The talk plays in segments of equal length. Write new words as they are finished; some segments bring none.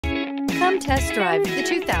Come test drive the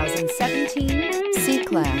 2017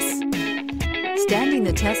 C-Class. Standing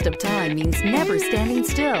the test of time means never standing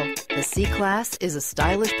still. The C-Class is a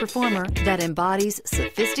stylish performer that embodies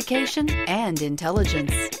sophistication and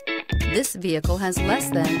intelligence. This vehicle has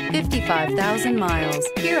less than 55,000 miles.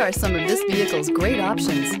 Here are some of this vehicle's great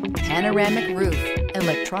options: panoramic roof,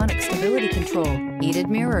 electronic stability control, heated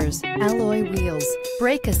mirrors, alloy wheels,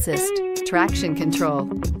 brake assist, traction control,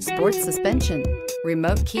 sports suspension,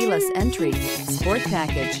 remote keyless entry, sport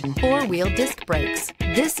package, four-wheel disc brakes.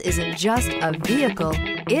 This isn't just a vehicle,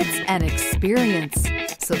 it's an experience.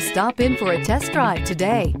 So stop in for a test drive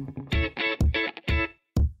today.